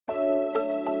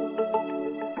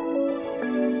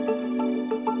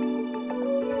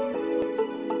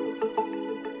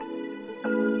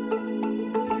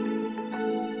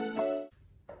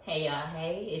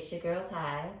girl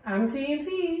Kai. I'm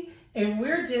TNT, and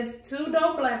we're just two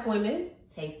dope black women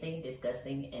Tasting,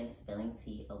 discussing, and spilling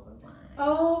tea over wine.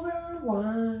 Over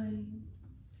wine.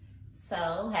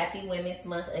 So, happy Women's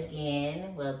Month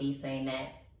again. We'll be saying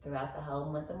that throughout the whole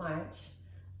month of March.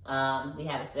 We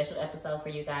have a special episode for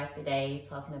you guys today,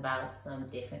 talking about some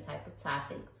different type of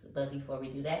topics. But before we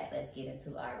do that, let's get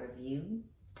into our review.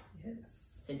 Yes.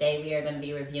 Today we are going to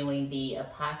be reviewing the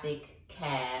Apothic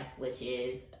CAB, which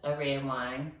is a red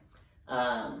wine,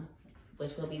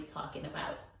 which we'll be talking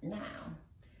about now.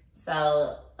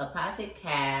 So, Apothic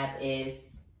CAB is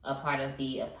a part of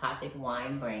the Apothic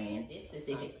wine brand. This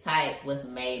specific type was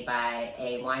made by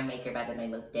a winemaker by the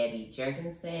name of Debbie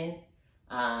Jurgensen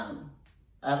of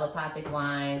Apothic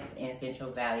Wines in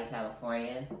Central Valley,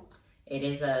 California. It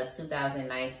is a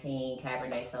 2019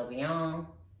 Cabernet Sauvignon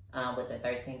with a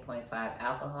 13.5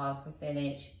 alcohol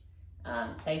percentage.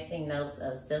 Tasting notes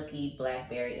of silky,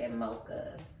 blackberry, and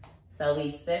mocha. So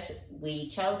we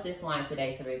chose this wine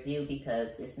today to review because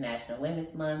it's National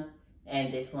Women's Month,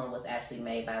 and this one was actually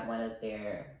made by one of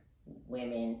their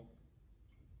women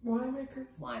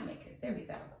winemakers. There we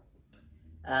go.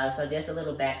 So just a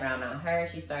little background on her.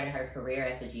 She started her career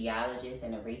as a geologist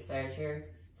and a researcher.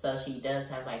 So she does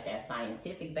have like that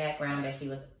scientific background that she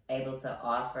was able to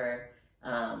offer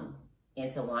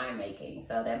into winemaking.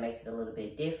 So that makes it a little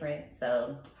bit different.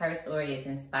 So her story is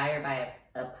inspired by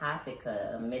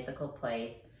Apothica, a mythical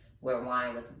place where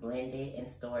wine was blended and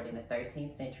stored in the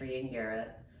 13th century in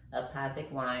Europe. Apothic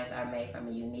wines are made from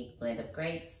a unique blend of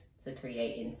grapes to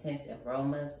create intense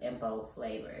aromas and bold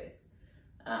flavors.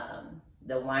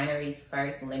 The winery's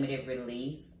first limited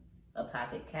release,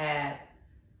 Apothic CAB,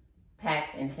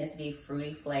 packs intensity,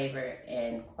 fruity flavor,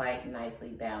 and quite nicely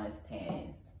balanced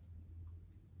tannins.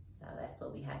 So that's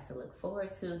what we have to look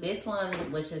forward to. This one,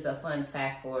 which is a fun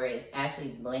fact for it, is actually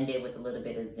blended with a little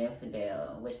bit of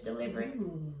Zinfandel, which delivers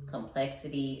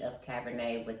complexity of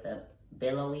Cabernet with the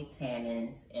billowy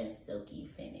tannins and silky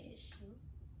finish.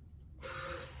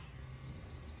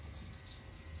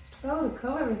 Oh, the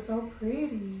color is so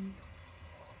pretty.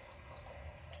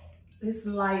 It's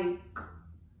like,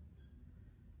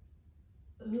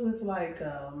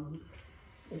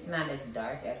 it's not as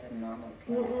dark as a normal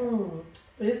CAB.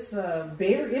 It's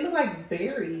berry. It looks like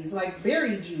berries, like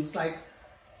berry juice, like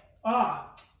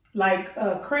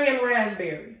cran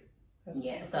raspberry.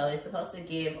 Yeah, so it's supposed to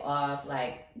give off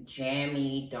like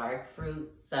jammy dark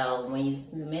fruit. So when you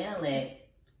smell it,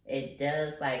 it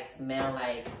does like smell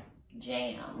like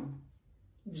jam.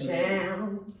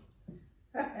 Jam.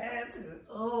 I had to.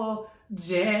 Oh,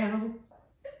 jam.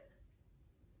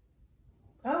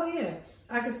 Oh yeah,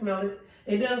 I can smell it.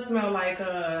 It does smell like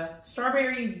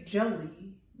strawberry jelly.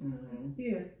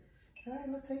 Yeah. All right,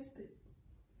 let's taste it.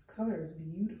 This color is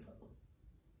beautiful.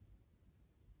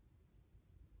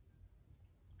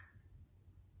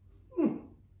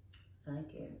 I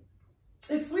like it.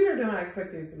 It's sweeter than I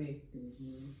expected it to be.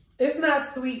 It's not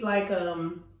sweet like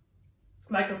a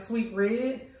sweet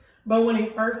red, but when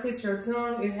it first hits your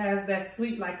tongue, it has that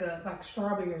sweet like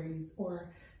strawberries or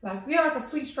like a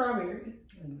sweet strawberry.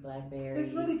 And blackberry.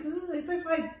 It's really good. It tastes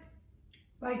like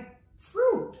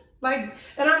fruit. And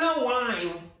I know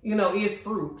wine, is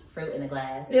fruit. Fruit in a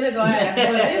glass. In a glass.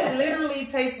 But it literally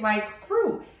tastes like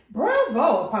fruit.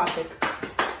 Bravo, Apothic.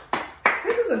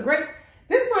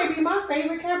 This might be my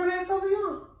favorite Cabernet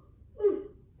Sauvignon.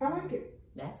 I like it.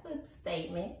 That's a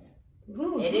statement.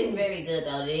 It is very good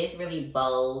though. It is really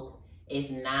bold.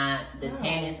 It's not, the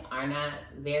tannins are not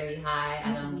very high.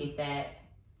 I don't get that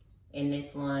in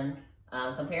this one.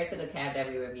 Compared to the CAB that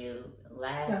we reviewed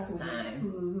last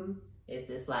time, it's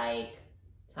just like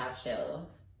top shelf.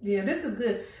 Yeah, this is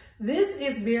good. This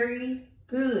is very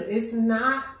good. It's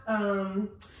not,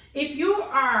 if you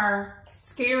are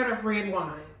scared of red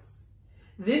wines,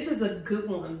 this is a good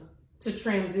one to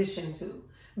transition to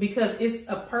because it's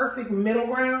a perfect middle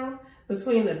ground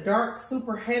between the dark,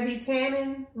 super heavy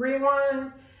tannin red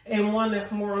wines and one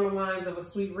that's more on the lines of a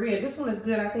sweet red. This one is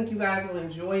good. I think you guys will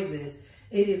enjoy this.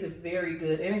 It is very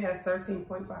good, and it has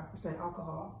 13.5%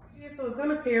 alcohol. Yeah, so it's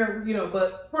gonna pair,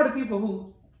 but for the people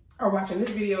who are watching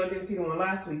this video and didn't see the one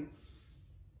last week,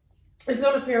 it's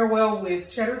gonna pair well with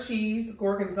cheddar cheese,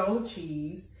 gorgonzola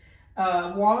cheese,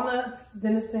 walnuts,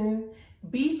 venison,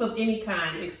 beef of any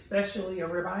kind, especially a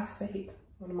ribeye steak.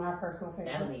 One of my personal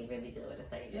favorites. That would be really good with a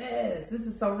steak. Yes, this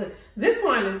is so good. This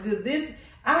wine is good.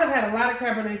 I have had a lot of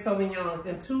Cabernet Sauvignons,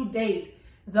 and to date,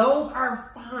 those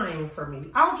are fine for me.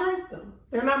 I'll drink them.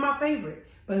 They're not my favorite,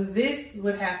 but this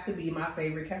would have to be my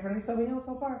favorite Cabernet Sauvignon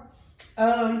so far.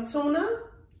 Tuna,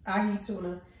 ahi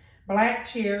tuna, black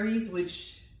cherries,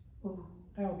 which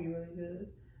that would be really good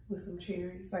with some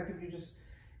cherries. Like if you just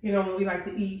you know, when we like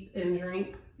to eat and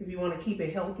drink, if you want to keep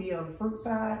it healthy on the fruit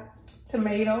side.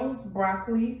 Tomatoes,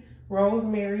 broccoli,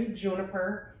 rosemary,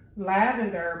 juniper,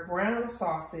 lavender, brown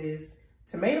sauces,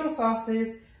 tomato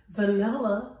sauces,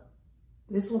 vanilla.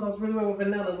 This one goes really well with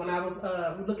vanilla. When I was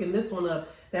looking this one up,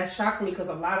 that shocked me because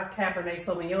a lot of Cabernet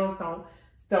Sauvignons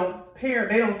don't pair.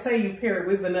 They don't say you pair it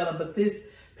with vanilla, but this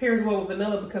pairs well with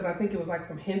vanilla because I think it was like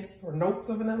some hints or notes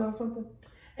of vanilla or something.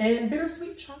 And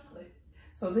bittersweet chocolate.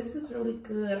 So this is really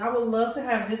good. I would love to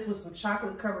have this with some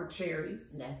chocolate covered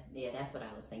cherries. That's what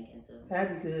I was thinking too.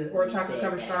 That'd be good. Or chocolate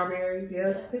covered strawberries.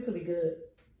 Yeah, this would be good.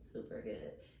 Super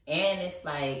good. And it's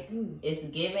like, it's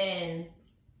given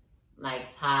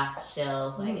like top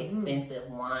shelf, like expensive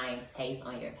wine taste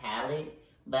on your palate.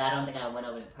 But I don't think I went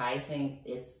over the pricing.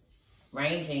 It's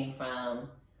ranging from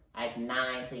like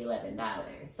 $9 to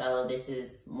 $11. So this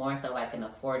is more so like an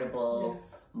affordable,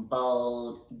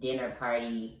 bold dinner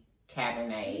party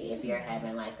Cabernet. If you're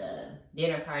having like a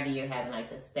dinner party, you're having like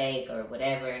a steak or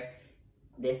whatever,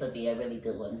 this would be a really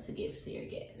good one to give to your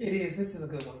guests. It is. This is a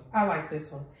good one. I like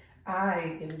this one.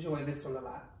 I enjoy this one a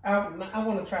lot. I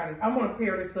want to try this. I want to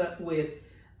pair this up with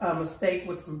a steak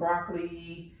with some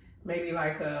broccoli, maybe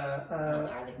like a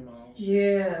garlic mash.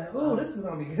 Yeah. Oh, this is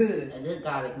gonna be good. A good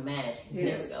garlic mash.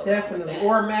 Yes, definitely.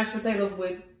 Or mashed potatoes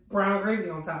with brown gravy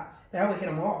on top. That would hit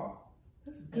them all.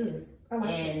 This is good. Yes. I like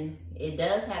and it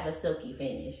does have a silky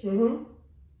finish.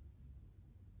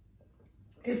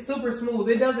 It's super smooth.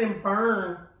 It doesn't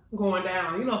burn going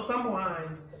down. You know, some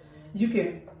wines, you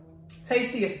can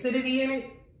taste the acidity in it.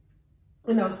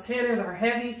 And those tannins are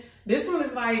heavy. This one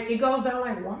is like, it goes down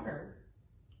like water.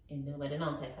 But it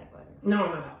don't taste like water.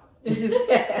 No. It's just,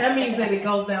 that means that it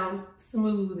goes down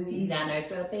smooth and easy. Down our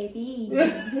throat, baby.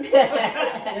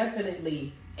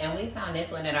 Definitely. And we found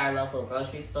this one at our local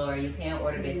grocery store. You can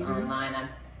order this online.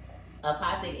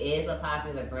 Apothic is a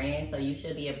popular brand, so you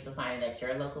should be able to find it at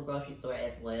your local grocery store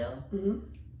as well.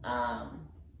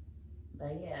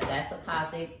 But yeah, that's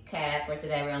Apothic CAB for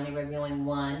today. We're only reviewing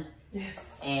one.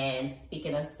 Yes. And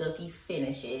speaking of silky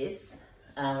finishes,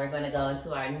 we're going to go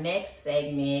into our next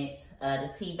segment, the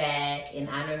tea bag, in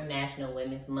honor of National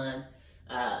Women's Month.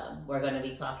 We're going to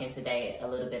be talking today a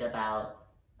little bit about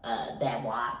that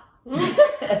WAP.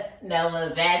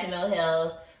 Vaginal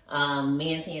health.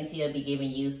 Me and TNT will be giving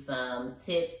you some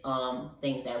tips on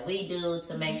things that we do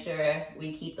to make sure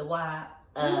we keep the WAP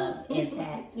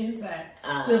intact.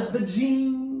 The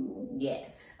vagine. Yes.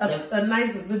 A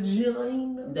nice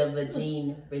vagina. The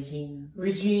regime.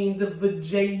 The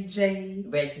vajayjay.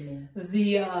 Regimen.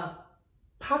 The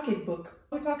pocketbook.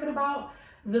 We're talking about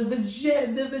the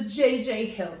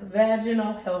vajayjay health,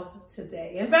 vaginal health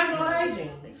today, and vaginal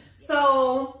hygiene.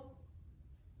 So,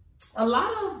 a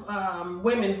lot of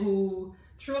women who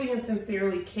truly and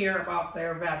sincerely care about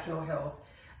their vaginal health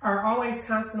are always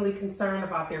constantly concerned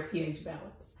about their pH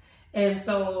balance. And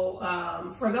so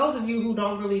for those of you who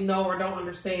don't really know or don't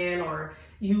understand, or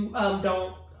you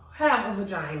don't have a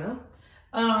vagina,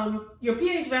 your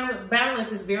pH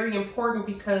balance is very important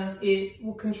because it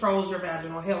controls your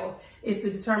vaginal health. It's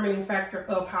the determining factor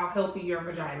of how healthy your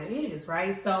vagina is,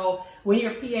 right? So when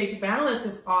your pH balance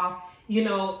is off, you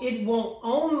know, it won't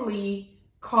only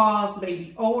cause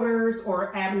maybe odors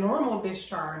or abnormal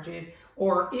discharges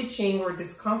or itching or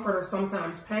discomfort or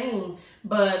sometimes pain,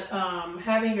 but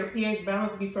having your pH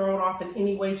balance be thrown off in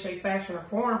any way, shape, fashion, or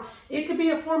form, it could be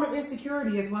a form of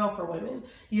insecurity as well for women,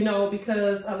 you know,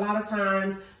 because a lot of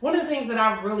times, one of the things that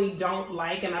I really don't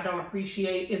like and I don't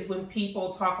appreciate is when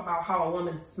people talk about how a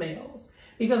woman smells.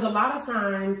 Because a lot of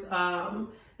times,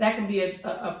 that can be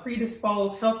a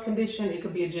predisposed health condition. It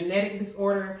could be a genetic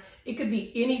disorder. It could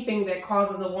be anything that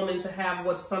causes a woman to have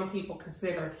what some people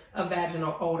consider a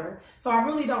vaginal odor. So I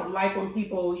really don't like when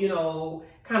people, you know,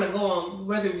 kind of go on,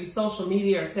 whether it be social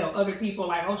media or tell other people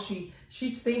like, oh, she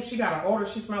stinks, she got an odor,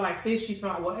 she smells like fish, she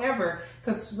smells like whatever.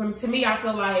 Because to me, I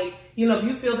feel like, you know, if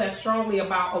you feel that strongly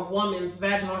about a woman's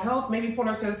vaginal health, maybe pull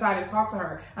her to the side and talk to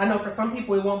her. I know for some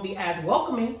people it won't be as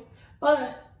welcoming,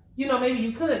 but you know, maybe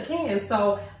you can.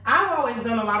 So I've always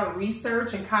done a lot of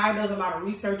research, and Kai does a lot of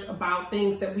research about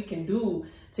things that we can do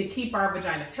to keep our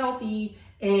vaginas healthy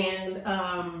and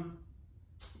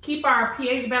keep our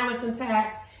pH balance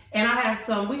intact. And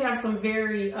we have some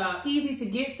very easy to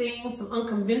get things, some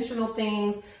unconventional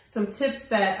things, some tips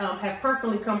that have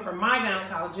personally come from my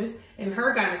gynecologist and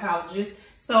her gynecologist.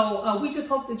 So we just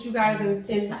hope that you guys and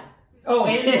TikTok.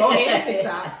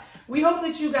 We hope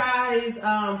that you guys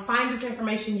find this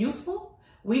information useful.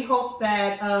 We hope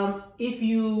that if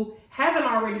you haven't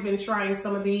already been trying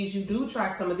some of these, you do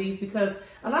try some of these, because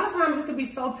a lot of times it could be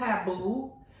so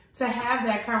taboo to have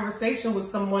that conversation with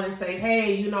someone and say,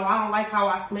 hey, you know, I don't like how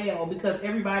I smell, because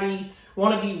everybody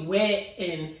want to be wet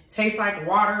and taste like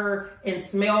water and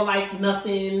smell like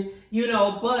nothing, you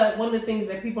know. But one of the things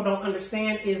that people don't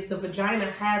understand is the vagina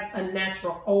has a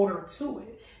natural odor to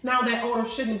it. Now, that odor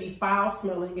shouldn't be foul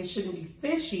smelling. It shouldn't be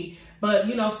fishy. But,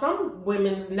 you know, some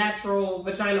women's natural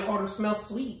vagina odor smells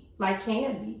sweet, like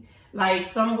candy. Like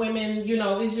some women, you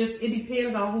know, it's just, it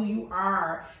depends on who you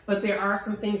are. But there are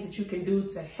some things that you can do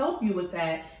to help you with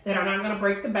that are not going to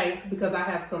break the bank, because I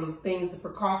have some things for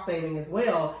cost saving as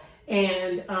well.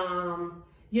 And,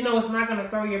 you know, it's not going to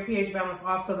throw your pH balance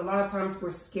off, because a lot of times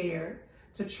we're scared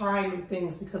to try new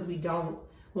things because we don't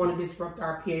want to disrupt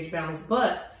our pH balance.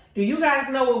 But do you guys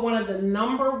know what one of the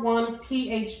 #1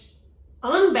 pH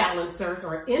unbalancers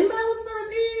or imbalancers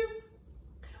is?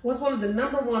 What's one of the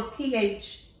 #1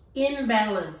 pH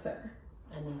imbalancer?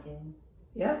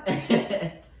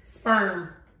 Yeah.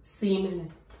 Sperm,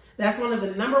 semen. That's one of the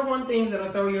 #1 things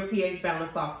that'll throw your pH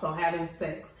balance off. So having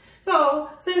sex. So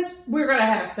since we're going to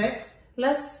have sex,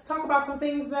 let's talk about some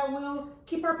things that will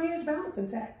keep our pH balance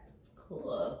intact.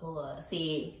 Cool, cool.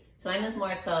 See, so I know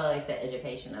more so like the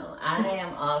educational. I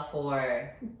am all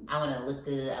for, I want to look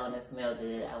good, I want to smell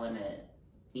good, I want to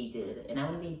be good, and I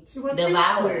want to be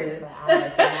devoured for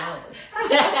hours and hours.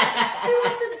 She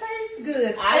wants to taste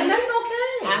good, and that's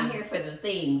okay. I'm here for the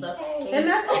things, okay? And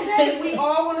that's okay. We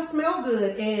all want to smell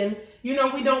good, and you know,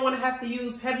 we don't want to have to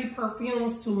use heavy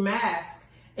perfumes to mask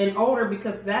an odor,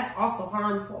 because that's also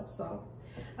harmful. So,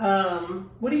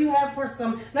 what do you have for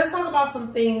some? Let's talk about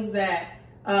some things that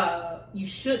you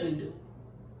shouldn't do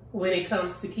when it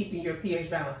comes to keeping your pH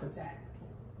balance intact.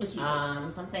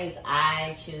 Some things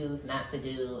I choose not to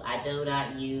do. I do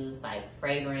not use like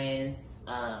fragrance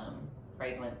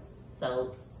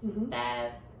soaps,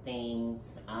 bath things.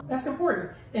 That's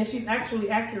important, and she's actually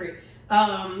accurate.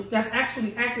 That's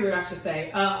actually accurate, I should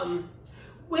say.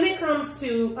 When it comes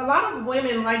to, a lot of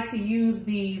women like to use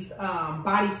these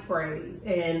body sprays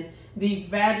and these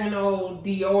vaginal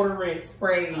deodorant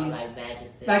sprays,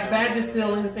 like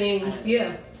Vagisil and things.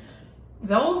 Yeah,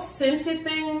 those scented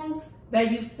things that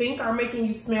you think are making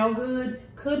you smell good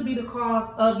could be the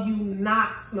cause of you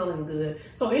not smelling good.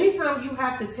 So anytime you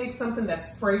have to take something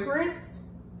that's fragrance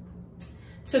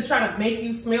to try to make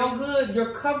you smell good,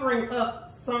 you're covering up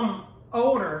some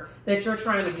odor that you're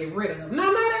trying to get rid of.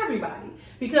 Now, not everybody,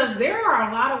 because there are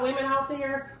a lot of women out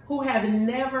there who have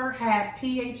never had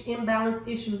pH imbalance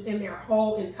issues in their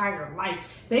whole entire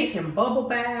life. They can bubble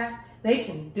bath, they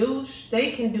can douche,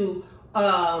 they can do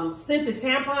scented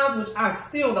tampons, which I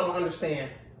still don't understand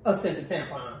a scented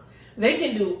tampon. They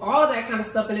can do all that kind of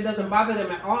stuff and it doesn't bother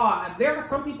them at all. There are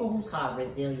some people who called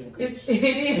resilient coochie.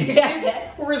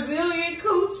 It's resilient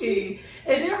coochie.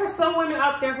 And there are some women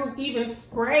out there who even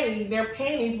spray their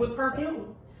panties with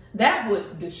perfume. That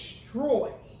would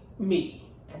destroy me.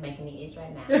 That's making me itch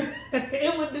right now.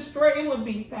 It would destroy, it would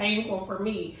be painful for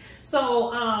me.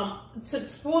 So to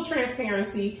full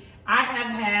transparency, I have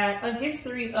had a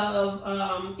history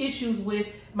of issues with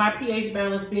my pH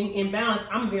balance being imbalanced.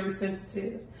 I'm very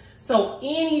sensitive. So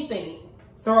anything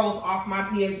throws off my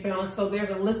pH balance. So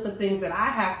there's a list of things that I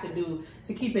have to do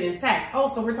to keep it intact. Oh,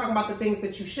 so we're talking about the things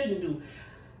that you shouldn't do.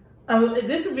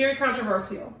 This is very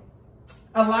controversial.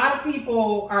 A lot of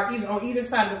people are on either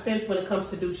side of the fence when it comes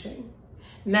to douching.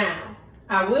 Now,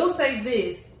 I will say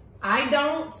this.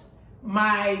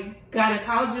 My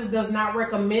gynecologist does not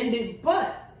recommend it,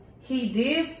 but he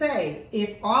did say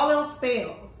if all else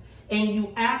fails and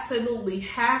you absolutely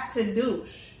have to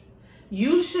douche,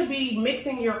 you should be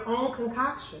mixing your own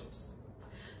concoctions.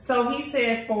 So he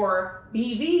said for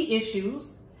BV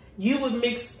issues, you would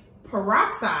mix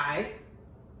peroxide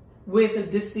with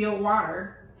distilled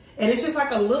water. And it's just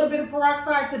like a little bit of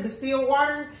peroxide to distilled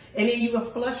water. And then you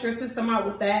can flush your system out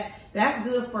with that. That's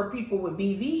good for people with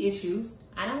BV issues.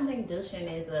 I don't think douching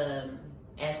is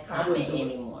as common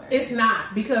anymore. It's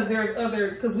not, because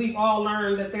because we've all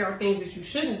learned that there are things that you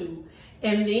shouldn't do.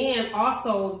 And then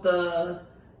also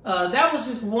that was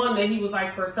just one that he was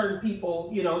like for certain people,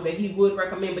 you know, that he would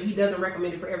recommend, but he doesn't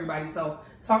recommend it for everybody. So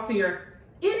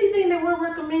anything that we're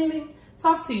recommending,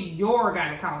 talk to your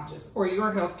gynecologist or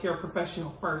your healthcare professional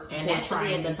first. And that should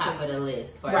be at the top of the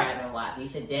list for having WAP. You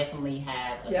should definitely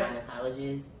have a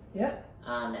gynecologist. Yep.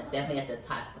 That's definitely at the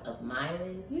top of my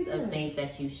list of things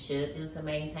that you should do to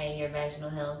maintain your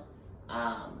vaginal health.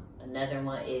 Another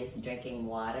one is drinking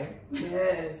water.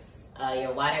 Yes.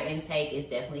 Your water intake is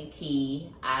definitely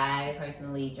key. I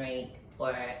personally drink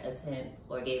or attempt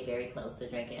or get very close to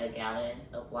drinking a gallon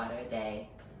of water a day.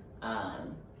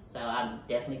 So I'm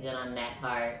definitely good on that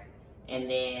part. And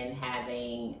then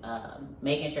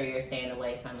making sure you're staying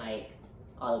away from like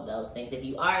all of those things. If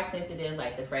you are sensitive,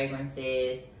 like the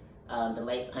fragrances, the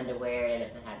lace underwear that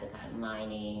doesn't have the cotton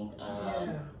lining,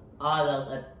 all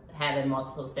those, having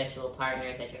multiple sexual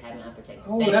partners that you're having unprotected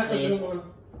sex that's with, a good one.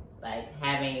 like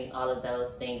having all of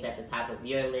those things at the top of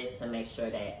your list to make sure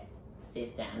that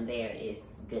sits down there is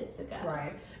good to go.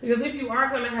 Right. Because if you are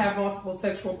going to have multiple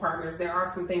sexual partners, there are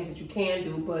some things that you can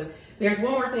do, but there's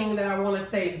one more thing that I want to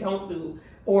say don't do,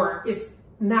 or it's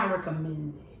not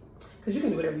recommended, because you can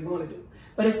do whatever you want to do.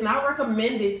 But it's not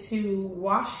recommended to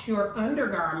wash your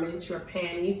undergarments, your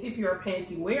panties, if you're a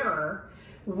panty wearer,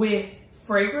 with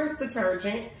fragrance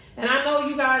detergent. And I know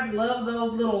you guys love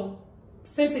those little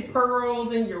scented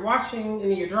pearls in your washing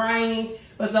and your drying,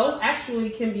 but those actually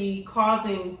can be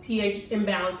causing pH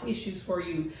imbalance issues for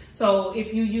you. So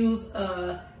if you use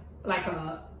like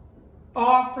a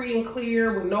all free and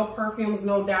clear with no perfumes,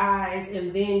 no dyes,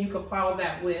 and then you can follow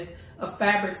that with a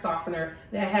fabric softener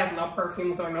that has no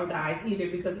perfumes or no dyes either,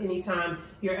 because anytime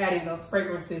you're adding those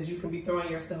fragrances, you can be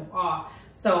throwing yourself off.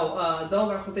 So those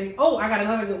are some things. Oh, I got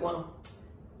another good one.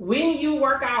 When you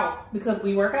work out, because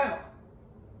we work out,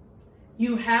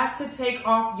 you have to take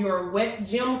off your wet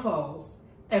gym clothes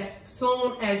as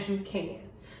soon as you can.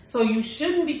 So you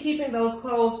shouldn't be keeping those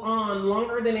clothes on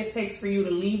longer than it takes for you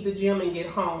to leave the gym and get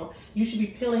home. You should be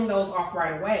peeling those off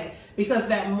right away, because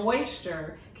that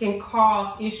moisture can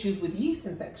cause issues with yeast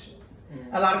infections.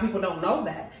 A lot of people don't know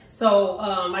that. So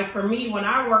like for me, when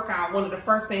I work out, one of the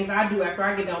first things I do after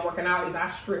I get done working out is I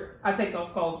strip. I take those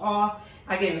clothes off.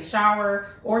 I get in the shower,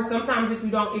 or sometimes if you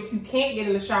can't get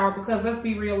in the shower, because let's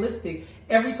be realistic,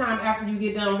 every time after you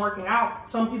get done working out,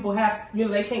 some people have,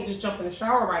 they can't just jump in the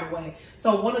shower right away.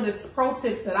 So one of the pro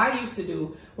tips that I used to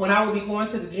do when I would be going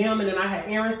to the gym and then I had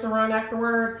errands to run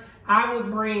afterwards, I would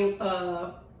bring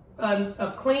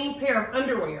a clean pair of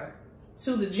underwear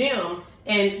to the gym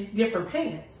and different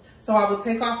pants. So I would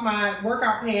take off my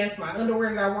workout pants, my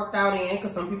underwear that I worked out in,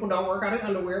 because some people don't work out in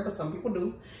underwear, but some people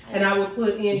do. And I would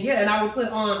put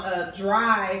on a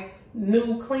dry,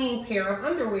 new, clean pair of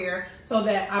underwear so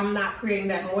that I'm not creating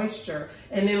that moisture.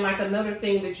 And then like another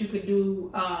thing that you could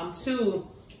do too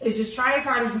is just try as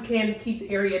hard as you can to keep the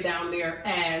area down there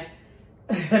as,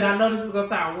 and I know this is gonna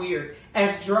sound weird,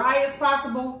 as dry as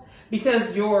possible,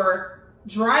 because your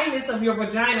dryness of your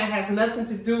vagina has nothing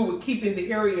to do with keeping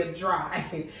the area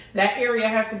dry. That area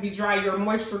has to be dry. Your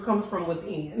moisture comes from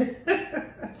within.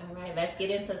 All right, let's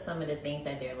get into some of the things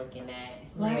that they're looking at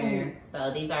here. Right.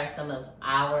 So these are some of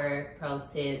our pro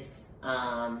tips,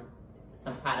 some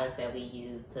products that we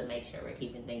use to make sure we're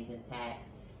keeping things intact.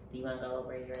 Do you want to go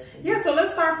over yours? Yeah, so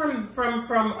let's start from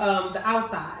the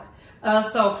outside.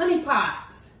 So honey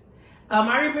pot.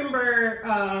 I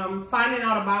remember finding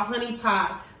out about honey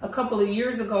pot a couple of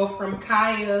years ago from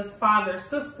Kaya's father's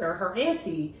sister, her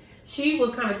auntie. She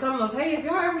was kind of telling us, hey, have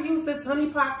y'all ever used this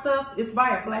honey pot stuff? It's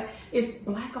black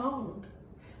owned.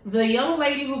 The young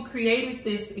lady who created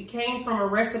this, it came from a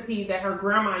recipe that her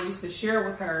grandma used to share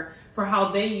with her for how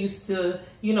they used to,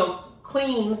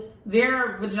 clean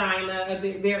their vagina,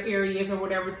 their areas or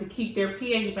whatever, to keep their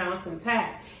pH balance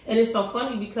intact. And it's so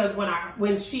funny because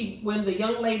when the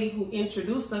young lady who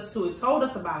introduced us to it told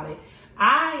us about it,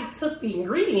 I took the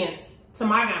ingredients to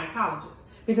my gynecologist,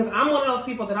 because I'm one of those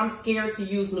people that I'm scared to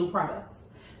use new products.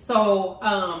 So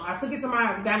I took it to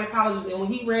my gynecologist, and when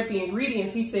he read the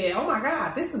ingredients, he said, oh my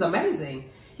God, this is amazing.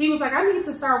 He was like, I need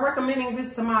to start recommending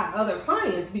this to my other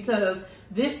clients, because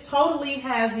this totally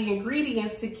has the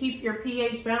ingredients to keep your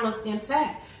pH balance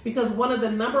intact, because one of the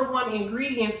 #1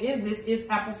 ingredients in this is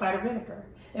apple cider vinegar.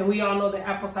 And we all know that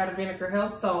apple cider vinegar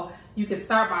helps. So you can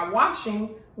start by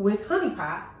washing with honey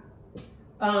pot.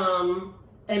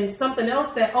 And something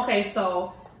else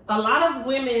so a lot of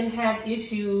women have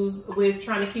issues with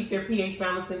trying to keep their pH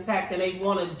balance intact, and they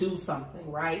want to do something,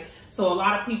 right? So a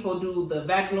lot of people do the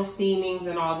vaginal steamings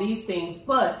and all these things,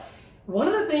 but one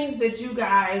of the things that you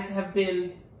guys have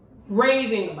been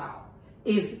raving about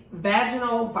is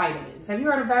vaginal vitamins. Have you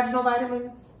heard of vaginal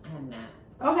vitamins? I have not.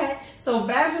 Okay, so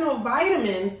vaginal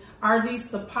vitamins are these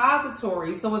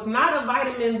suppositories. So it's not a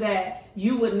vitamin that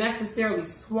you would necessarily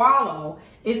swallow.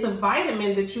 It's a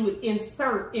vitamin that you would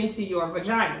insert into your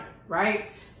vagina,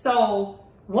 right? So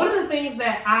one of the things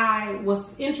that I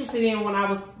was interested in when I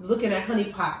was looking at honey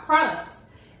pot products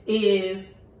is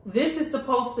this is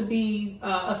supposed to be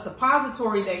a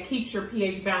suppository that keeps your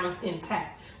pH balance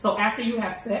intact. So after you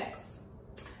have sex,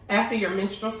 after your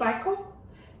menstrual cycle,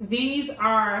 these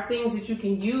are things that you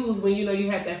can use when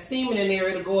you have that semen in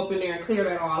there to go up in there and clear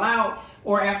that all out.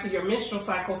 Or after your menstrual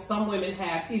cycle, some women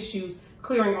have issues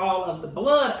clearing all of the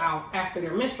blood out after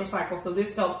their menstrual cycle. So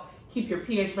this helps keep your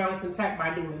pH balance intact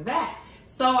by doing that.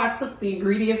 So I took the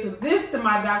ingredients of this to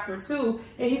my doctor too,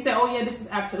 and he said, oh yeah, this is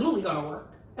absolutely gonna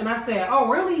work. And I said, oh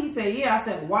really? He said, yeah. I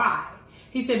said, why?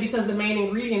 He said, because the main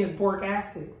ingredient is boric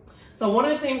acid. So one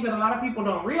of the things that a lot of people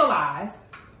don't realize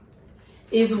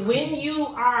is when you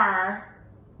are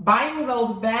buying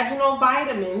those vaginal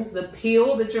vitamins, the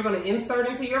pill that you're going to insert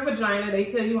into your vagina, they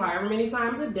tell you however many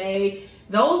times a day,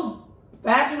 those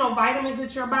vaginal vitamins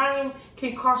that you're buying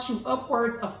can cost you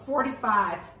upwards of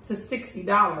 $45 to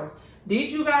 $60. Did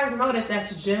you guys know that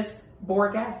that's just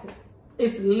boric acid?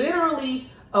 It's literally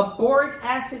a boric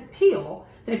acid pill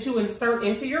that you insert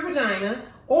into your vagina,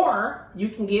 or you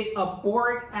can get a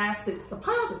boric acid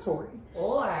suppository.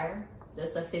 Or the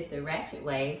sophisticated ratchet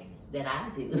way that I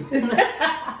do.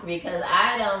 Because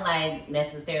I don't like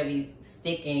necessarily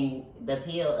sticking the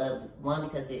pill up, one,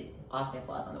 because it often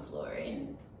falls on the floor,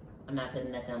 and I'm not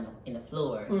putting nothing in the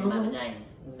floor in my vagina.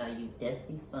 You know, you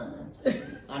dusty son.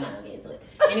 I'm not gonna get into it.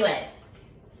 Anyway,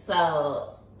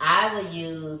 so I would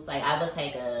use, like, I would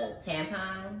take a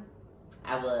tampon.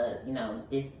 I would,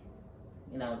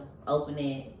 open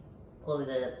it, pull it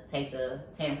up, take the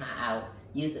tampon out,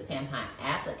 use the tampon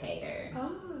applicator,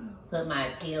 put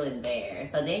my pill in there.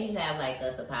 So then you have like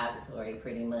a suppository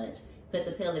pretty much. Put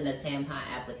the pill in the tampon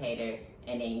applicator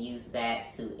and then use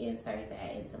that to insert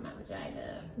that into my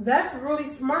vagina. That's really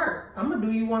smart. I'm gonna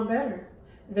do you one better.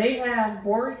 They have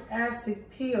boric acid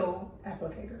pill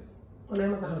applicators on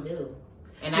Amazon. I do.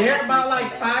 And they're about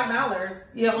like $5.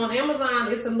 Yeah, on Amazon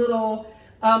it's a little,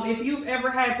 if you've ever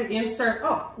had to insert,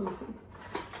 let me see.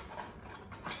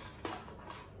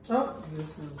 Oh,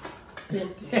 this is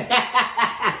empty.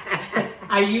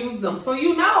 I use them. So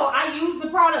I use the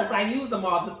products. I use them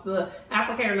all. This the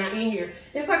applicator not in here.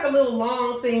 It's like a little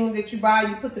long thing that you buy.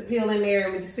 You put the pill in there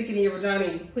and you stick it in your vagina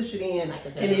and you push it in. Like a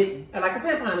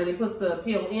tampon, and it puts the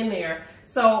pill in there.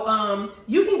 So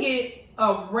you can get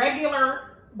a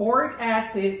regular boric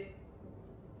acid,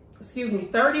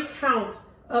 30 count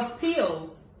of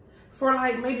pills for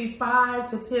like maybe $5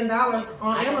 to $10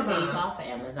 on Amazon. I got these off of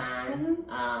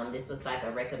Amazon. This was like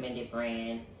a recommended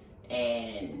brand,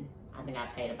 and I think I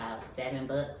paid about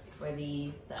 $7 for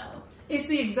these. So it's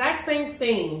the exact same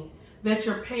thing that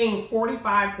you're paying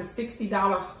 $45 to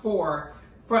 $60 for.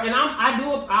 And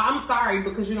I'm sorry,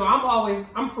 because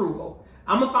I'm frugal.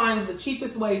 I'm gonna find the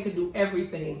cheapest way to do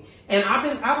everything. And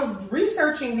I was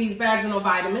researching these vaginal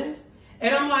vitamins,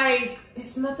 and I'm like,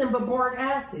 it's nothing but boric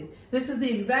acid. This is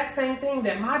the exact same thing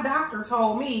that my doctor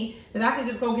told me, that I can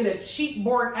just go get a cheap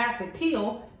boric acid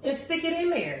pill and stick it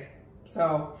in there.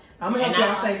 So I'm gonna help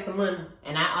y'all save some money.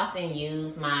 And I often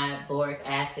use my boric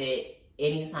acid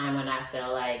anytime when I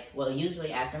feel like,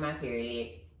 usually after my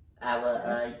period, I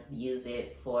will use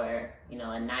it for,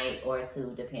 a night or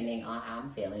two, depending on how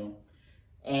I'm feeling.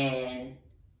 And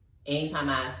anytime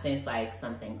I sense like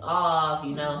something off,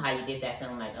 how you get that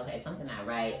feeling like, okay, something not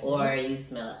right, or you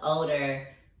smell odor,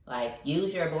 like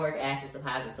use your boric acid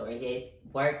suppository. It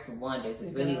works wonders.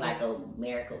 It's really like a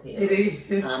miracle pill. It is.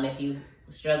 If you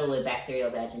struggle with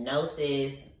bacterial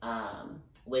vaginosis,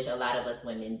 which a lot of us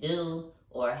women do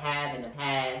or have in the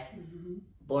past,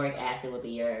 boric acid would be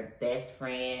your best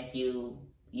friend. If you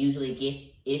usually get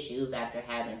issues after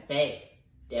having sex,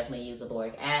 definitely use a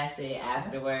boric acid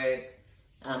afterwards.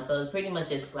 So it's pretty much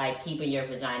just like keeping your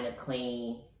vagina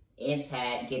clean,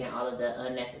 intact, getting all of the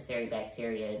unnecessary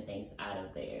bacteria and things out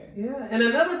of there. Yeah, and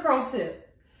another pro tip,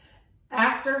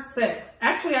 after sex,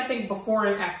 actually I think before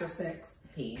and after sex,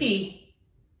 pee.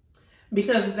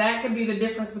 Because that could be the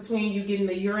difference between you getting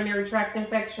the urinary tract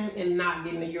infection and not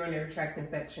getting a urinary tract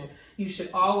infection. You should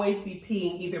always be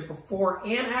peeing either before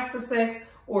and after sex,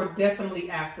 or definitely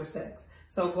after sex.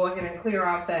 So go ahead and clear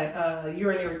out that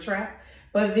urinary tract.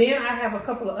 But then I have a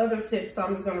couple of other tips, so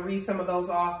I'm just going to read some of those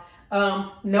off.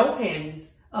 No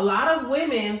panties. A lot of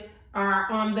women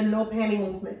are on the no panty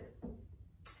movement.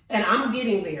 And I'm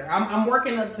getting there. I'm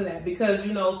working up to that, because,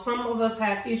 some of us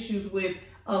have issues with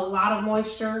a lot of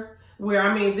moisture,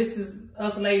 where, this is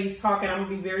us ladies talking. I'm going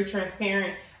to be very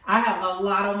transparent. I have a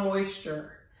lot of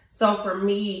moisture. So for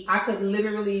me, I could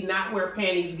literally not wear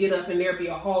panties, get up, and there'd be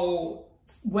a whole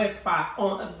wet spot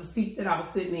on the seat that I was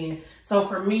sitting in. So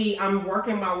for me, I'm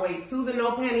working my way to the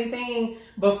no panty thing.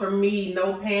 But for me,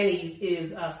 no panties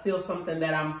is still something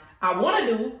that I want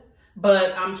to do,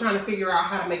 but I'm trying to figure out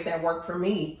how to make that work for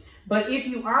me. But if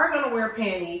you are going to wear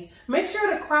panties, make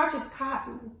sure the crotch is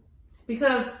cotton,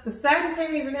 because the satin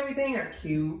panties and everything are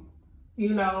cute,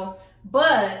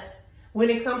 but when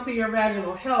it comes to your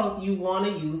vaginal health, you want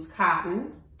to use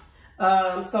cotton.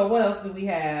 So what else do we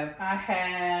have? I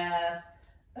have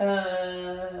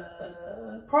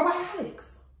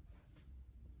probiotics.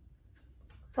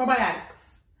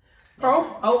 Probiotics.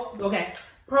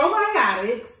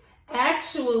 Probiotics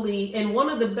actually, and one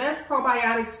of the best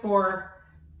probiotics for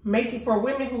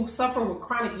women who suffer with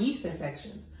chronic yeast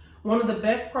infections. One of the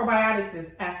best probiotics is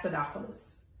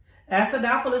acidophilus.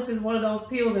 Acidophilus is one of those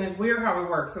pills, and it's weird how it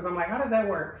works, because I'm like, how does that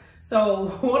work? So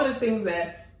one of the things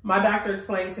that my doctor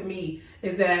explained to me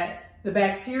is that the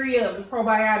bacteria of the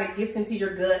probiotic gets into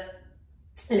your gut,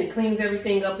 and it cleans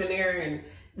everything up in there, and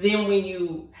then when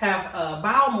you have a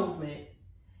bowel movement,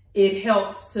 it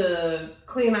helps to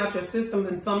clean out your system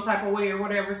in some type of way or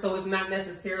whatever. So it's not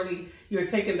necessarily you're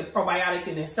taking the probiotic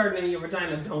and inserting it in your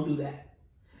vagina. Don't do that.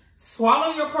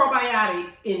 Swallow your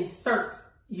probiotic, insert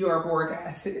your boric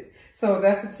acid. So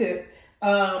that's a tip.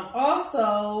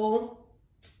 Also,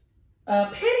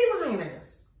 panty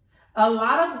liners. A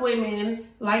lot of women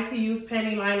like to use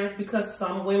panty liners because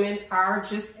some women are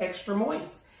just extra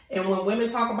moist. And when women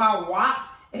talk about WAP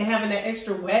and having that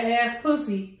extra wet ass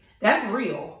pussy, that's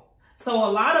real. So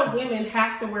a lot of women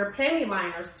have to wear panty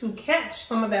liners to catch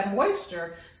some of that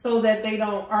moisture so that they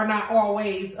are not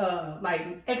always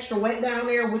like extra wet down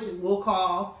there, which will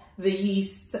cause the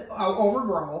yeast to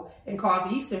overgrow and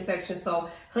cause yeast infection. So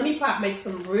Honey Pot makes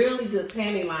some really good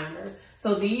panty liners.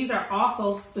 So these are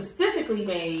also specifically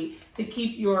made to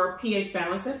keep your pH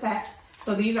balance intact.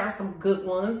 So these are some good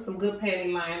ones, some good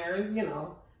panty liners, you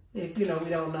know. If, you know, we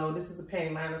don't know, this is a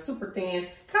panty liner, super thin,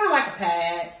 kind of like a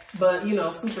pad, but, you know,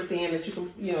 super thin that you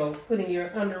can, you know, put in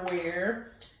your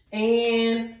underwear.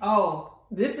 And, oh,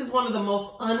 this is one of the most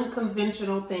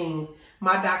unconventional things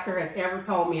my doctor has ever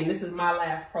told me. And this is my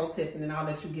last pro tip, and then I'll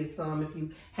let you give some if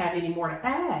you have any more to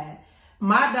add.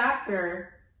 My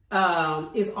doctor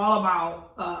is all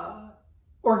about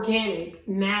organic,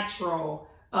 natural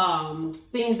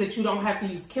things that you don't have to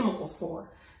use chemicals for.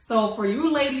 So for you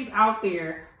ladies out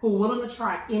there who are willing to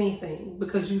try anything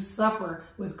because you suffer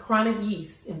with chronic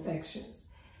yeast infections,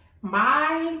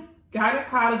 my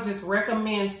gynecologist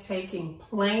recommends taking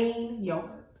plain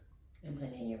yogurt. And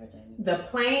putting it in your vagina. The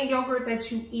plain yogurt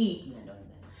that you eat. I'm not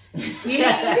doing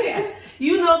that. Yeah.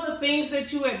 You know the things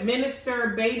that you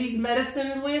administer babies'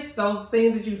 medicines with? Those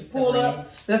things that you pull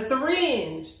up? The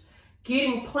syringe.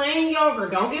 Getting plain yogurt.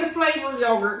 Don't get a flavored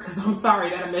yogurt because I'm sorry,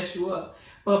 that'll mess you up.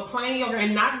 But plain yogurt,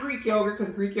 and not Greek yogurt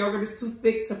because Greek yogurt is too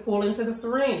thick to pull into the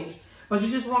syringe. But you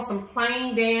just want some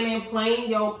plain Dannon, plain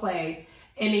Yoplait.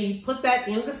 And then you put that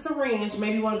in the syringe,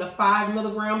 maybe one of the 5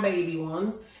 milligram baby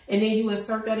ones. And then you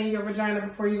insert that in your vagina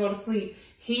before you go to sleep.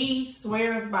 He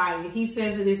swears by it. He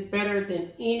says it is better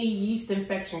than any yeast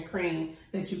infection cream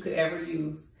that you could ever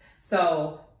use.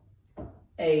 So,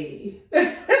 hey.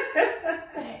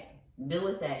 Hey, do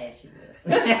with that as you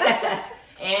will.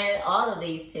 And all of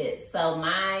these tips. So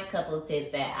my couple of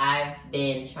tips that I've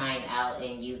been trying out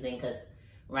and using, because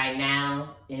right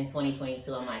now in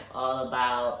 2022, I'm like all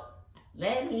about,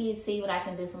 let me see what I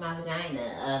can do for my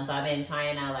vagina. So I've been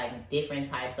trying out like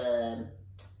different type of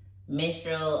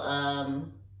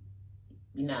menstrual,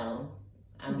 you know.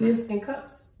 Disc and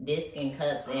cups. Disc and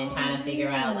cups, and trying to figure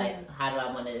out like, how do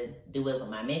I want to do it with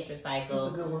my menstrual cycle.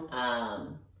 That's a good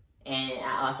one. And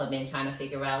I also been trying to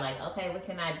figure out like, okay, what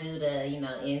can I do to, you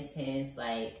know, intense,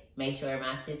 like make sure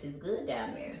my sis is good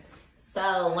down there.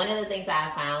 So one of the things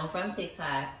I found from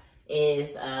TikTok is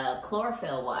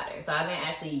chlorophyll water. So I've been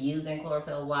actually using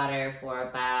chlorophyll water for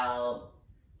about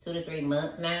 2 to 3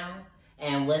 months now.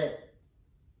 And what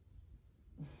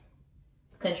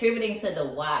contributing to the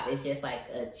WAP is just like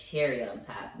a cherry on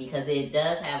top, because it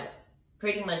does have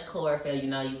pretty much chlorophyll. You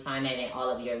know, you find that in all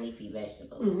of your leafy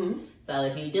vegetables. Mm-hmm. So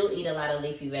if you do eat a lot of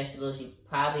leafy vegetables, you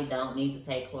probably don't need to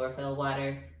take chlorophyll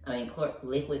water. I mean,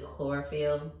 liquid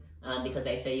chlorophyll, because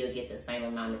they say you'll get the same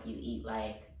amount if you eat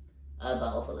like a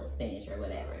bowl full of spinach or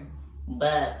whatever.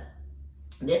 But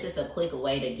this is a quick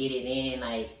way to get it in.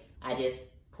 Like, I just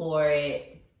pour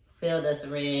it, fill the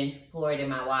syringe, pour it in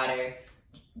my water,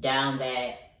 down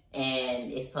that,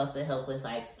 and it's supposed to help with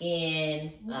like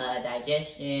skin,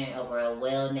 digestion, overall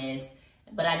wellness.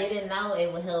 But I didn't know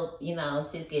it would help, you know,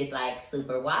 sis get like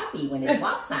super wappy when it's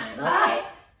walk time, okay?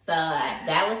 So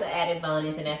that was an added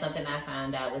bonus, and that's something I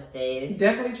found out with this.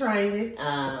 Definitely trying it.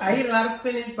 I eat a lot of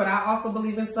spinach, but I also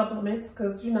believe in supplements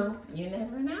because, you know. You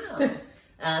never know.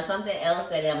 Something else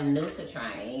that I'm new to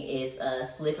trying is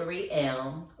slippery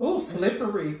elm. Oh,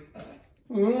 slippery.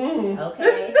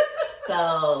 Okay.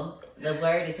 So the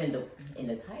word is in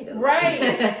the title. Right.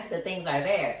 The things are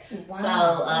there.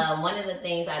 Wow. So one of the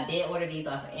things, I did order these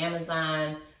off of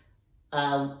Amazon.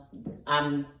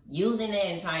 I'm using it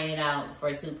and trying it out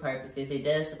for 2 purposes. It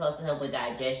does supposed to help with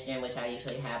digestion, which I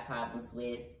usually have problems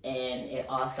with, and it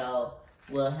also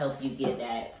will help you get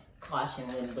that caution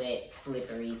when wet,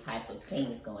 slippery type of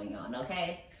things going on,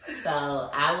 okay? So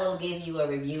I will give you a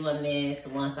review on this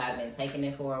once I've been taking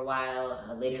it for a while.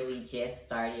 I literally just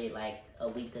started like a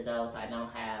week ago, so I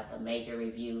don't have a major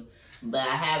review. But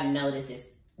I have noticed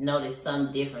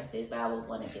some differences, but I would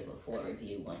want to give a full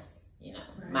review once, you know,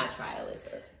 my trial is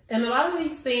up. And a lot of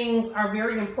these things are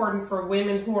very important for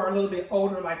women who are a little bit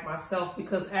older like myself,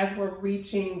 because as we're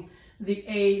reaching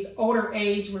the older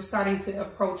age, we're starting to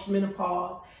approach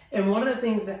menopause. And one of the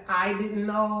things that I didn't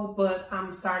know, but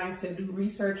I'm starting to do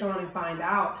research on and find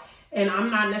out, and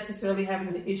I'm not necessarily having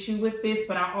an issue with this,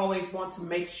 but I always want to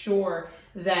make sure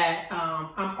that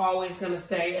I'm always going to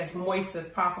stay as moist as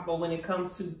possible when it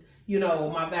comes to, you know,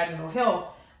 my vaginal health,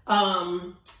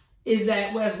 is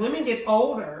that as women get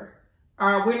older,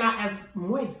 we're not as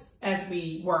moist as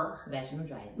we were. Vaginal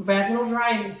dryness. Vaginal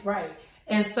dryness, right.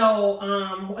 And so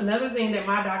another thing that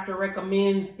my doctor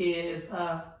recommends is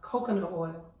coconut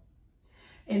oil.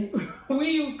 And we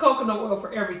use coconut oil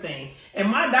for everything. And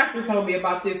my doctor told me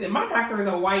about this. And my doctor is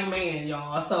a white man,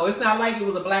 y'all. So it's not like it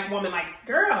was a black woman like,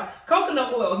 girl,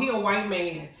 coconut oil. He a white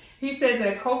man. He said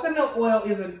that coconut oil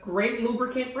is a great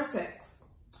lubricant for sex.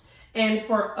 And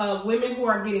for women who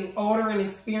are getting older and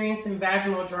experiencing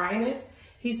vaginal dryness,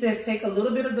 he said take a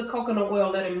little bit of the coconut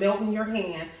oil, let it melt in your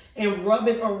hand, and rub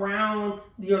it around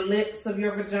your lips of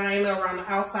your vagina, around the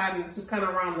outside, and just kind of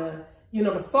around the, you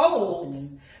know, the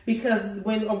folds. Because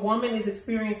when a woman is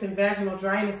experiencing vaginal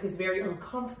dryness, it's very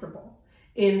uncomfortable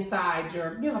inside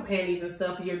your, you know, panties and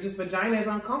stuff. Your just vagina is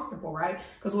uncomfortable, right?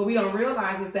 Because what we don't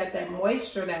realize is that that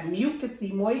moisture, that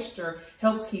mucousy moisture,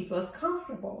 helps keep us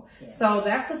comfortable. Yeah. So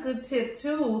that's a good tip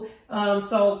too.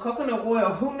 So coconut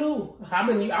oil, who knew? I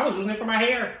was using it for my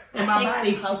hair and my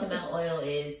body. Coconut oil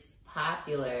is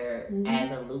popular as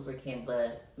a lubricant,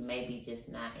 but maybe just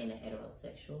not in a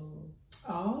heterosexual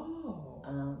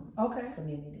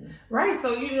community. Right.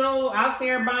 So, you know, out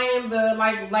there buying the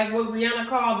like what Rihanna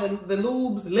called the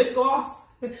lubes lip gloss.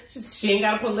 She ain't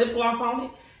got to put lip gloss on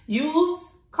it.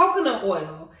 Use coconut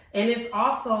oil. And it's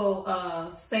also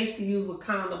safe to use with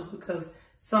condoms, because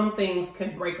some things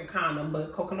can break a condom,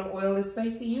 but coconut oil is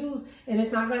safe to use and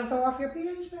it's not going to throw off your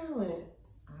pH balance.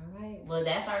 Well,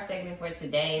 that's our segment for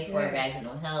today for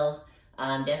vaginal health.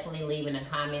 Definitely leave in the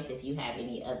comments if you have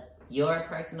any of your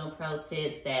personal pro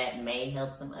tips that may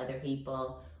help some other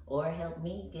people or help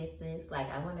me get this. Like,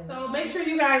 I want to know. So make sure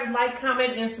you guys like,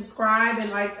 comment, and subscribe. And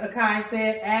like Akai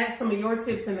said, add some of your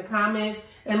tips in the comments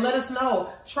and let us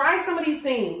know. Try some of these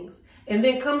things and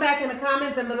then come back in the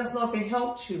comments and let us know if it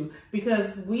helped you,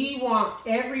 because we want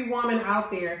every woman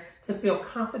out there to feel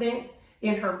confident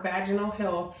in her vaginal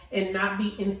health and not be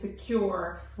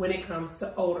insecure when it comes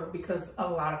to odor, because a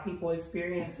lot of people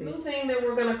experience it. New thing that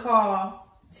we're gonna call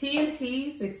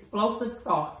TNT's explosive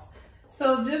thoughts.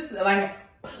 So just like,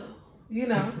 you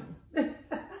know,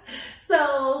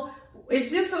 so it's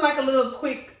just like a little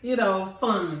quick, you know,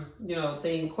 fun, you know,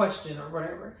 thing, question or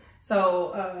whatever.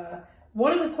 So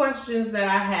one of the questions that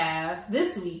I have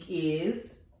this week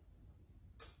is,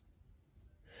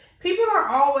 people are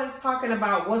always talking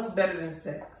about what's better than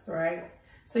sex, right?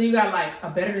 So you got like a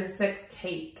better than sex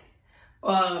cake.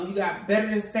 You got better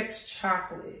than sex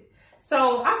chocolate.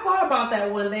 So I thought about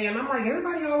that one day and I'm like,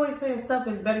 everybody always saying stuff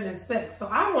is better than sex. So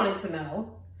I wanted to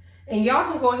know, and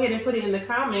y'all can go ahead and put it in the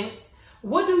comments,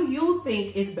 what do you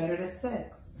think is better than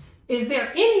sex? Is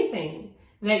there anything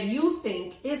that you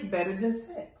think is better than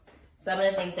sex? Some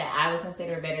of the things that I would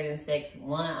consider better than sex,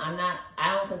 one,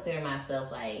 I don't consider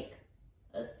myself like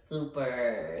a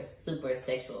super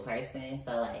sexual person.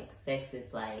 So like sex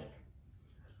is like,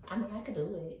 I mean, I could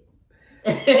do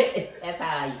it. That's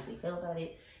how I usually feel about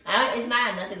it. It's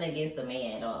not nothing against the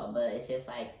man at all, but it's just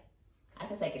like, I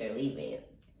can take it or leave it.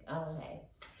 Oh, okay.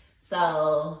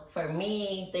 So for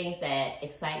me, things that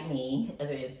excite me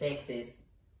other than sex is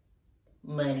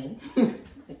money,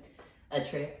 a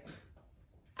trip.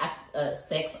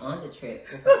 Sex on the trip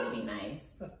would probably be nice.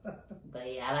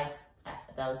 But yeah, I like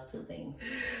those two things.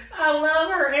 I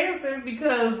love her answers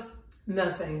because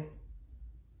nothing.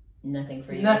 Nothing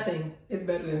for you. Nothing is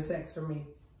better than sex for me.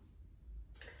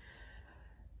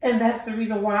 And that's the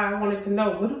reason why I wanted to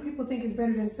know, what do people think is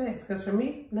better than sex? Because for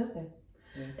me, nothing.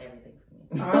 It's everything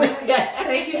for me. All right.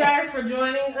 Thank you guys for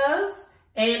joining us.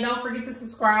 And don't forget to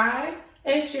subscribe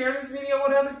and share this video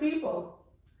with other people.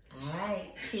 All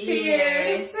right.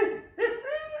 Cheers.